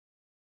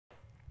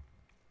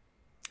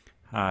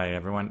Hi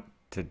everyone.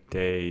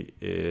 Today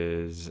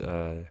is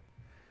the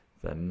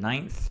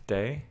ninth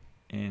day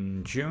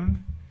in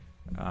June.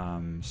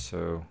 A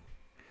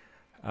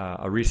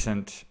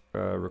recent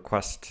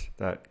request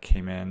that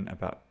came in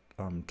about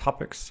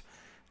topics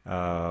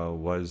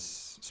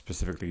was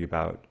specifically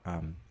about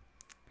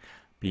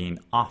being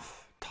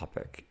off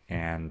topic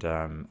and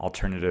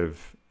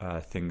alternative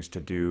things to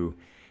do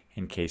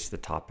in case the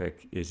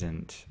topic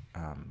isn't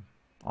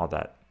all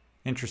that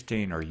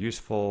interesting or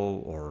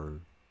useful, or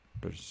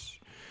there's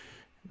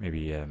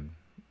maybe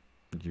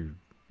you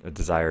a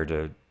desire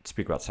to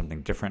speak about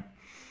something different.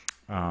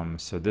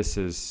 So this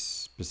is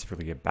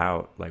specifically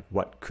about like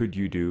what could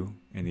you do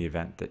in the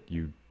event that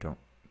you don't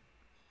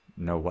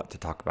know what to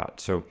talk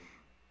about. So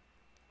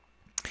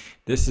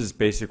this is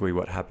basically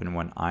what happened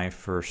when I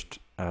first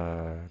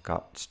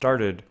got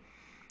started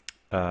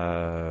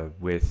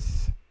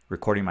with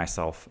recording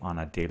myself on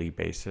a daily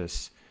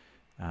basis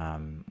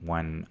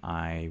when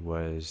I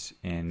was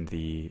in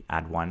the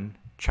Add One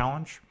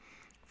challenge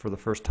for the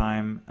first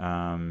time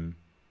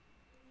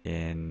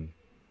in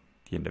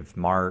the end of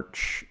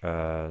March,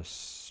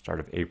 start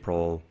of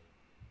April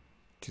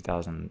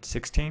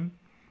 2016.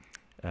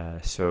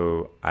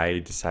 So I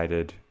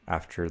decided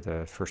after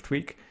the first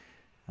week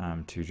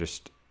to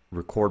just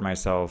record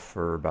myself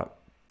for about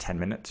 10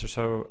 minutes or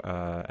so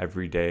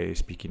every day,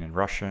 speaking in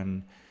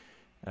Russian,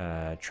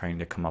 trying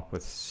to come up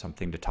with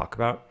something to talk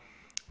about.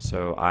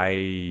 So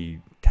I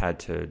had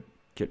to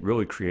get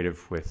really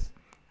creative with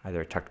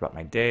either I talked about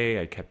my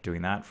day, I kept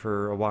doing that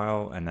for a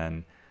while, and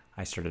then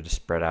I started to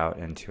spread out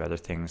into other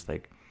things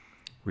like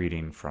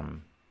reading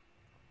from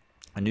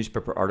a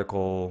newspaper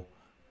article,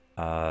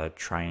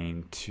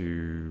 trying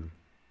to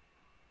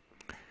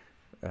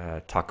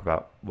talk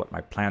about what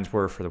my plans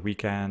were for the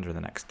weekend or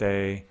the next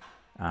day.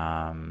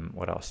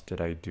 What else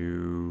did I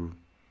do?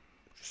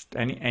 Just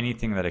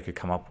anything that I could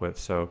come up with.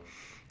 So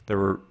there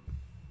were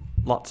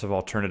lots of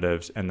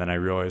alternatives, and then I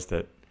realized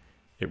that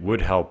it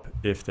would help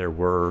if there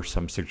were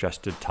some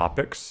suggested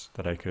topics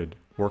that I could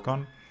work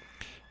on.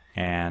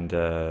 And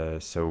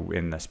so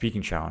in the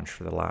speaking challenge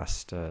for the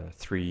last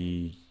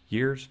 3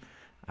 years,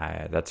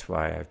 that's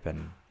why I've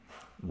been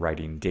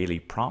writing daily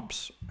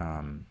prompts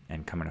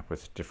and coming up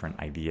with different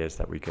ideas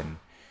that we can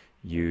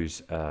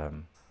use.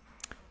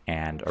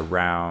 And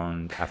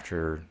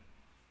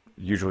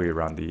usually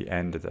around the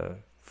end of the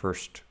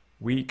first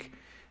week,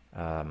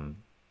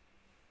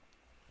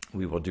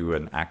 we will do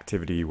an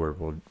activity where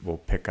we'll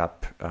pick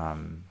up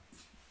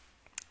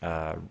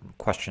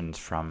questions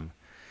from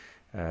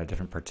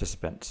different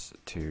participants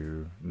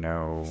to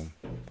know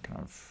kind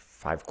of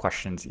 5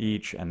 questions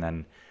each, and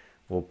then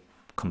we'll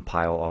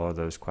compile all of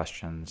those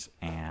questions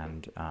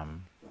and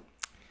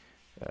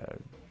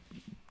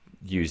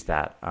use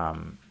that.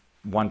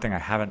 One thing I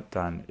haven't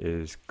done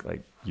is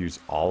like use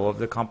all of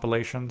the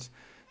compilations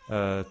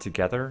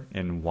together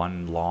in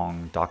one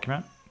long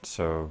document.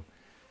 So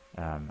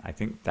I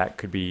think that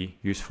could be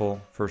useful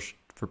for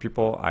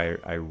people.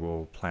 I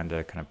will plan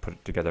to kind of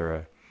put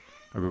together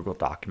a Google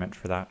document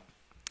for that.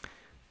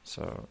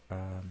 So,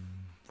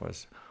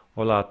 pues,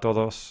 hola a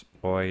todos.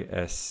 Hoy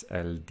es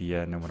el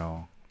día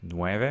número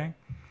 9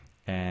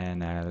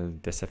 en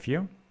el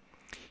desafío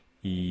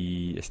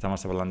y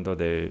estamos hablando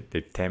de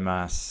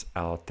temas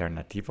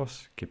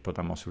alternativos que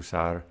podamos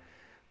usar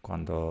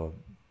cuando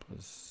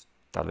pues,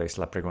 tal vez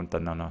la pregunta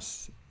no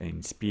nos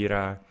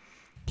inspira.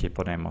 ¿Qué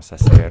podemos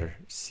hacer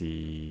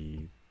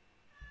si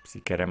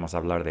queremos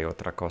hablar de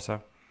otra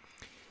cosa?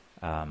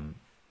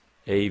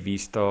 He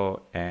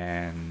visto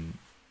en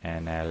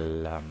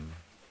el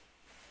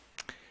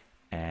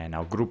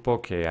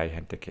grupo que hay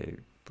gente que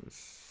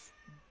pues,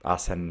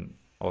 hacen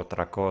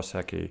otra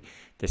cosa, que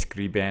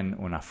describen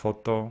una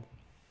foto,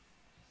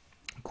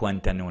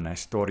 cuentan una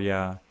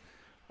historia,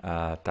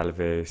 tal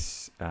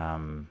vez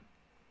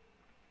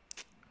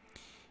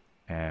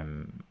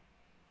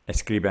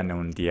escriben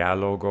un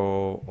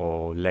diálogo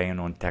o leen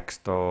un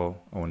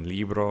texto o un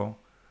libro.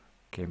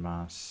 ¿Qué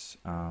más?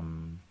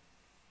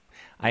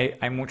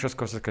 Hay muchas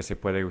cosas que se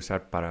puede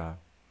usar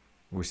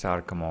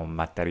como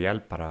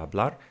material para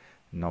hablar,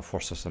 no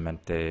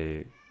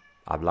forzosamente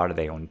hablar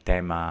de un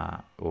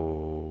tema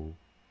o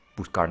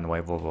buscar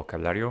nuevo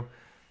vocabulario,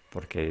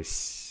 porque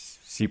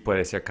sí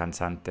puede ser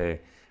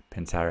cansante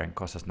pensar en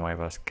cosas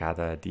nuevas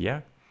cada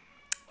día.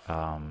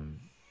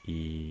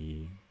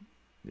 Y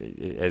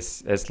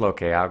es lo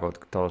que hago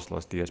todos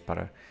los días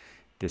para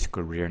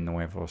descubrir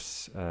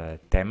nuevos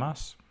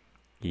temas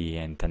y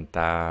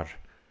intentar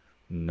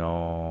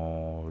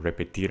no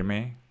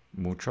repetirme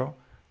mucho,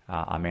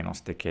 a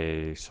menos de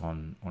que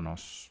son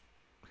unos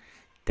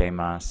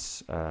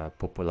temas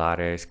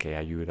populares que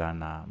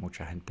ayudan a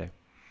mucha gente.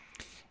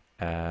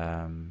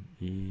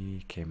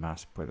 ¿Y qué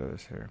más puedo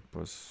decir?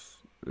 Pues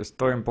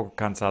estoy un poco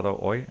cansado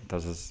hoy,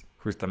 entonces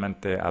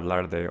justamente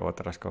hablar de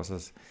otras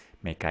cosas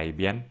me cae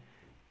bien.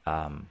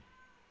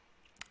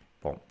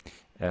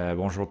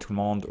 Bonjour tout le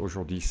monde,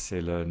 aujourd'hui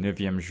c'est le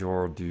 9e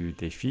jour du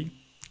défi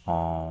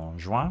en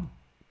juin.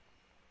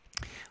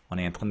 On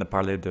est en train de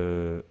parler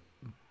de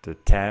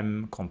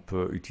thèmes qu'on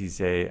peut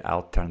utiliser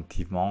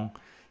alternativement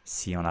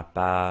si on n'a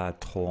pas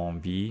trop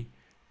envie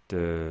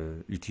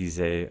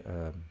d'utiliser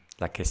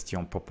la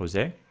question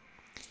proposée.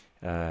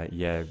 Il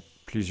y a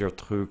plusieurs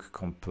trucs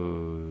qu'on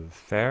peut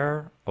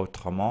faire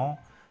autrement.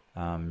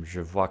 Je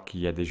vois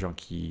qu'il y a des gens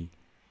qui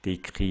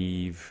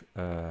décrivent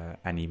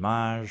une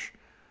image,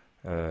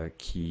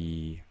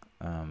 qui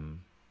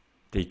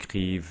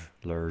décrivent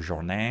leur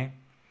journée,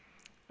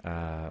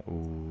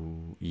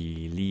 ou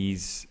ils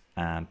lisent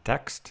un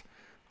texte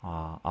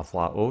à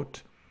voix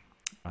haute.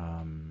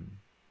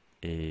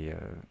 Et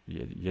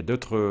il y a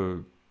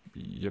d'autres,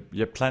 il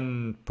y a plein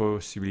de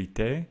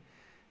possibilités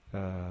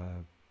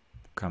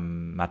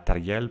comme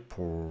matériel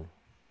pour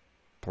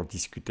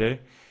discuter.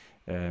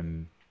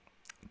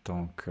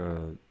 Donc,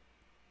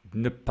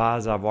 ne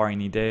pas avoir une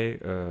idée,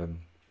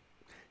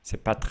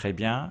 c'est pas très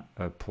bien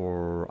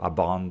pour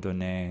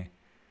abandonner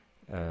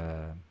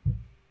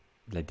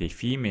les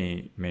défis,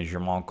 mais je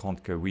me rends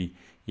compte que oui,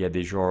 il y a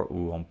des jours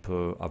où on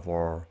peut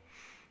avoir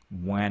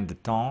moins de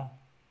temps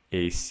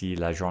et si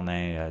la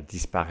journée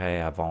disparaît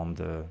avant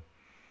de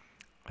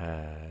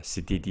se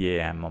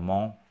dédier à un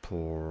moment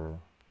pour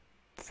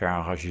faire un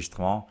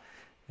enregistrement,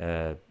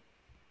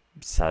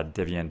 ça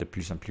devient de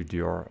plus en plus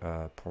dur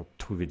pour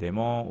trouver des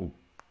mots ou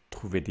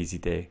trouver des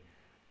idées.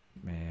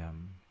 Mais,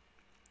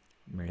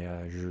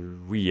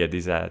 oui, il y a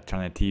des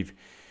alternatives.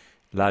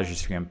 Là, je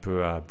suis un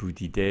peu à bout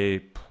d'idées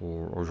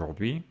pour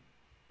aujourd'hui,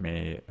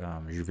 mais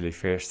je voulais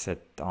faire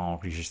cet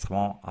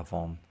enregistrement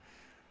avant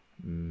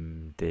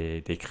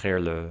d'écrire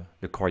le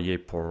courrier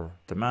pour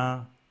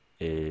demain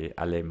et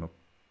aller me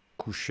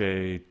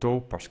coucher tôt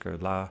parce que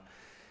là,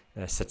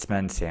 cette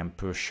semaine, c'est un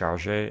peu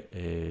chargé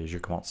et je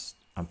commence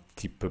un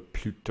petit peu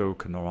plus tôt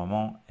que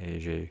normalement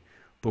et j'ai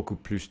beaucoup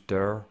plus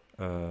d'heures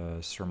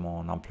sur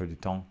mon emploi du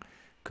temps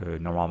que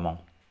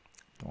normalement.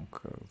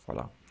 Donc,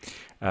 voilà.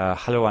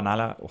 Hallo an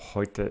alle,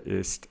 heute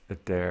ist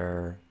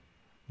der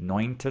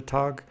 9.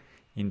 Tag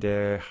in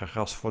der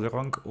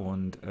Herausforderung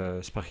und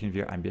sprechen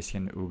wir ein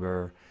bisschen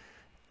über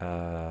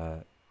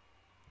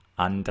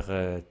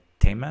andere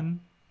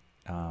Themen.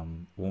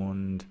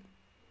 Und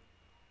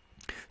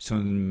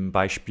zum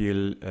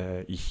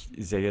Beispiel, ich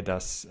sehe,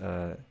 dass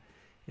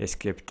es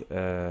gibt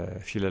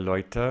viele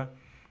Leute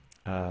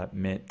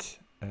mit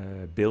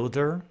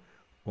Bilder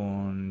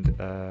und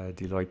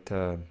die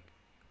Leute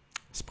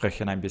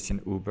sprechen ein bisschen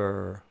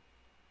über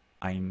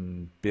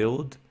ein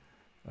Bild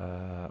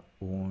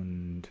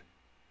und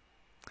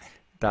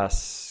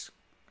das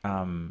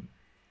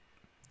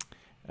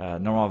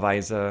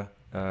normalerweise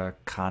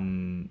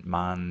kann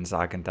man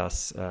sagen,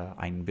 dass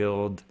ein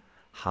Bild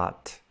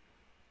hat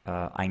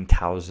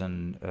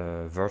 1000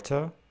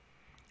 Wörter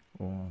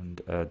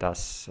und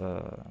das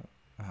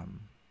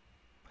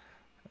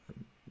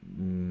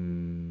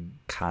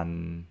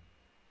kann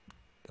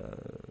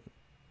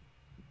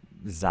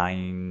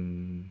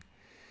sein,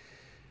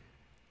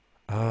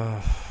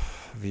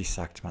 wie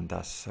sagt man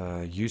das,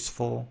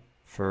 useful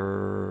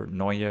für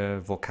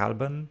neue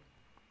Vokabeln.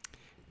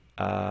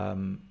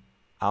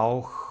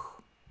 Auch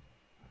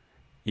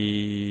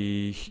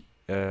ich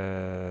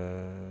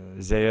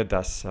sehe,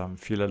 dass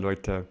viele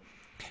Leute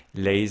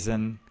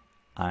lesen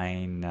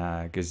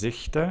ein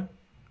Gesichter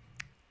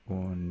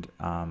und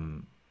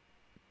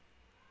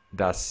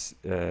das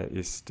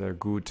ist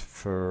gut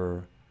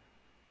für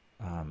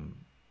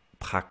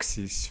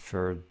Praxis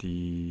für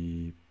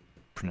die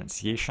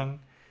Pronunciation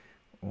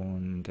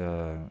und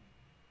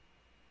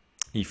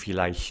ich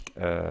vielleicht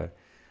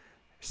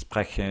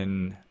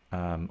sprechen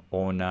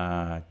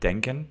ohne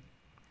Denken,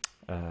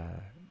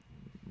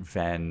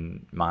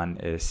 wenn man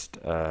ist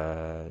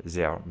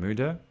sehr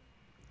müde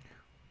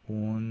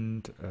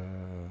und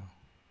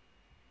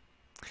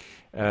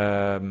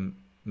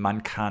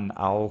man kann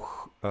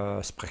auch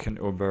sprechen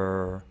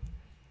über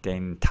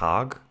den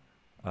Tag,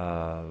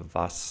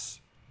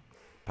 was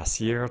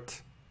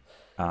passiert,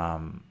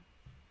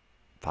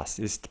 was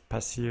ist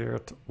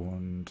passiert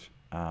und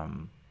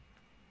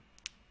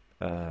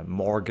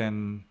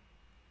morgen,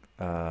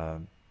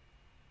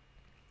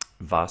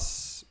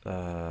 was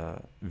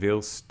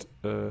willst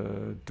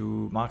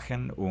du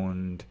machen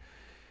und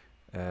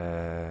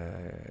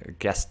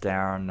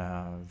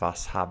gestern,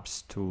 was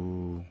hast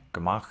du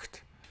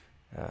gemacht,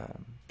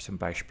 zum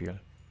Beispiel.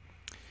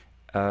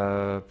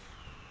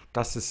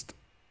 Das ist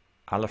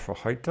alle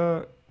für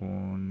heute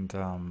und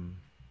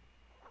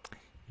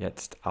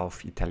jetzt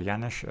auf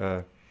Italienisch.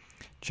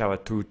 Ciao a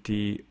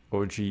tutti,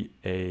 oggi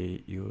è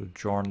il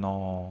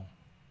giorno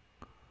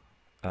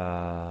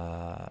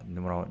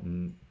numero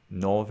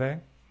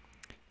 9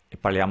 e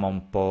parliamo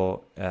un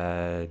po'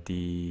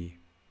 di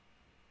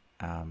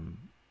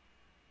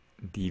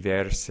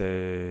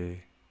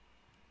diverse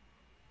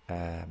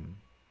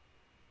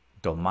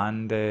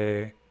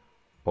domande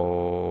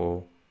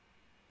o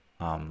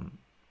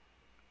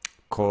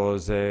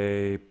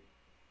cose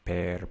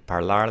per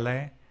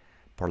parlare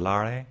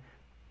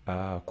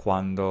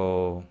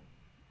quando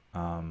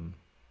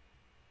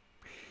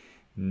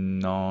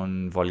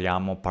non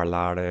vogliamo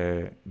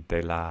parlare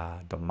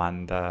della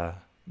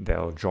domanda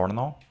del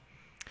giorno.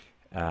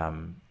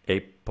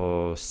 È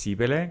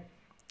possibile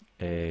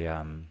e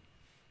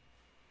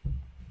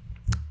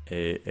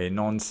e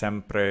non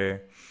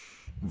sempre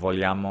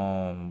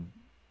vogliamo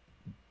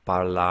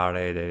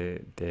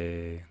parlare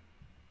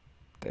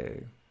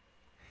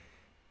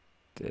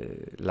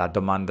la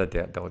domanda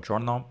del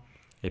giorno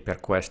e per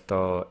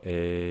questo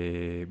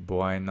è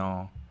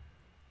buono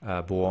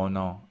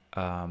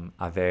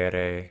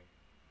avere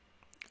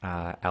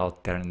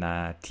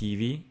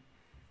alternativi.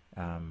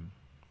 Um,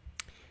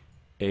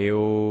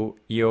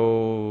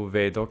 io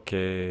vedo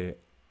che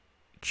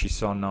ci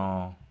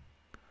sono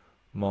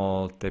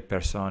molte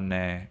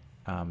persone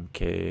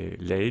che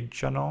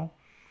leggono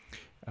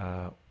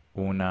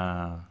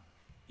una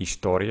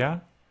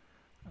storia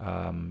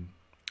um,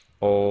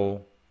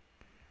 o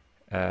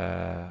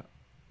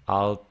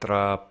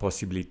altra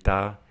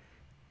possibilità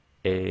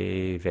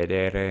è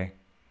vedere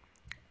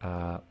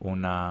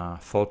una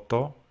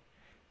foto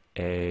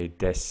e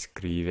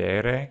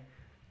descrivere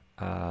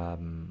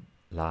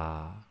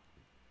la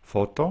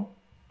foto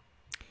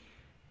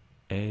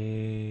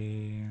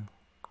e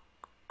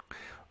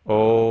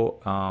o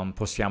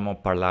possiamo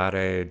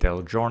parlare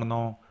del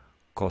giorno,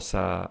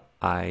 cosa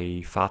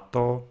hai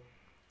fatto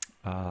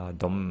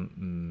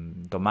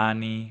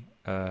domani,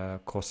 uh,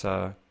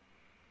 cosa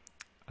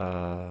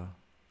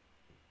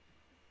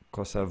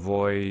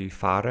vuoi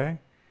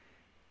fare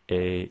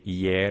e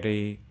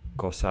ieri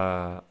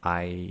cosa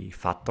hai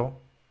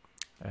fatto,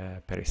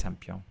 per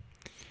esempio.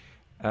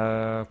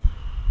 Eh,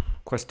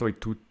 Questo è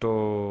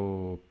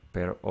tutto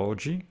per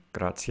oggi,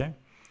 grazie.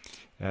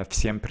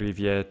 Всем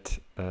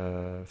привет!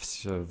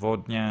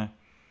 Сегодня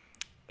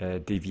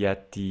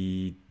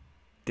девятый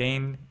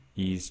день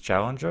из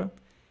челленджа,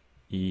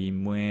 и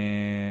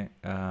мы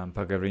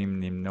поговорим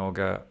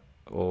немного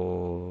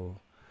о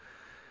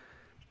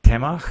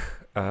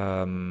темах,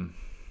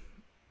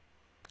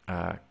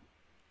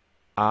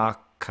 о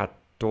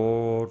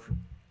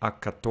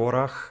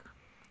которых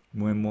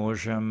мы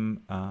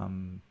можем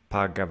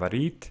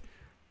поговорить,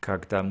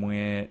 когда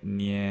мы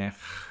не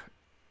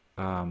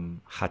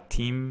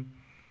хотим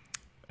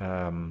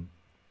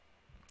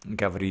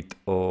говорить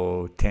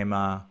о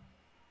теме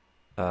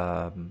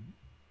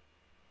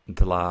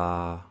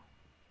для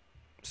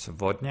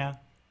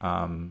сегодня,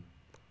 о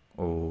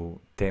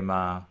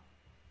теме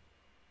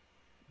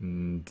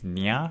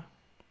дня.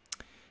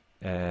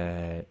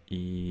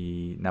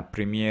 И,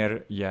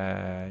 например,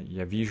 я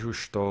вижу,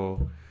 что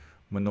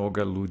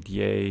много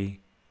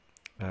людей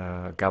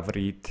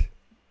говорят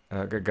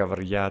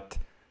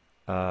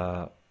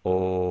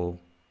о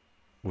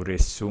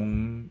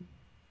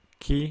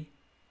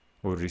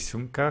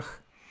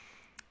рисунках,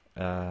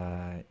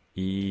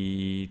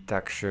 и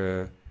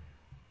также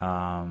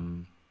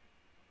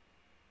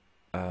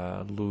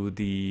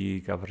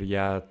люди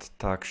говорят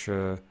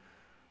также,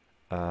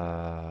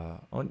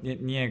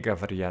 не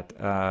говорят,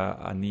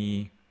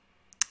 они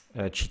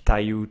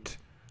читают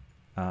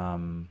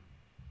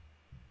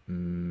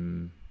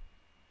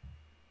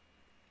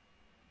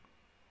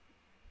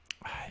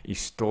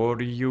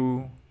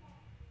историю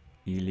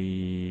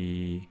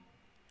или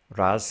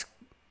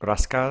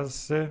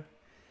рассказ,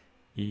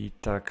 и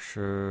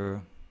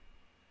также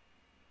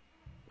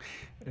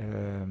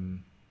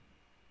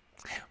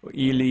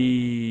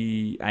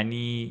или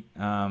они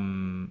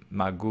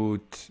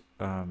могут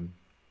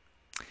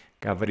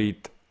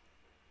говорить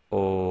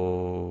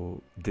о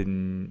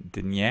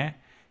дне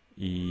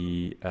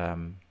и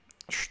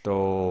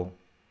что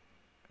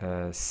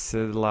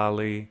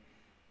сделали,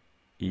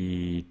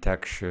 и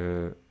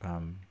также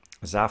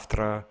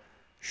завтра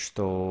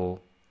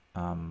что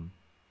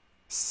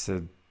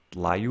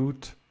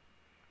сделают,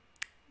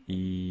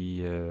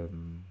 и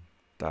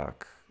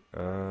так.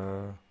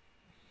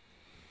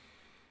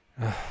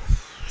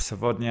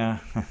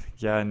 Сегодня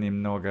я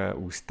немного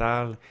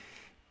устал,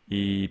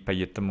 и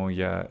поэтому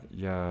я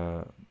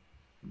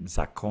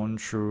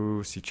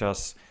закончу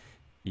сейчас,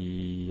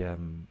 и я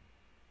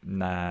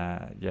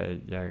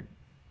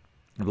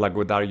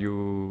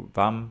благодарю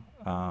вам,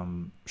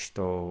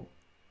 что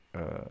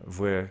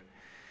вы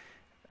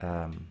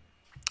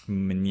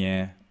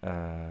меня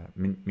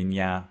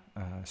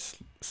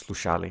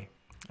слушали.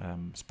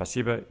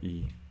 Спасибо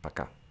и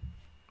пока.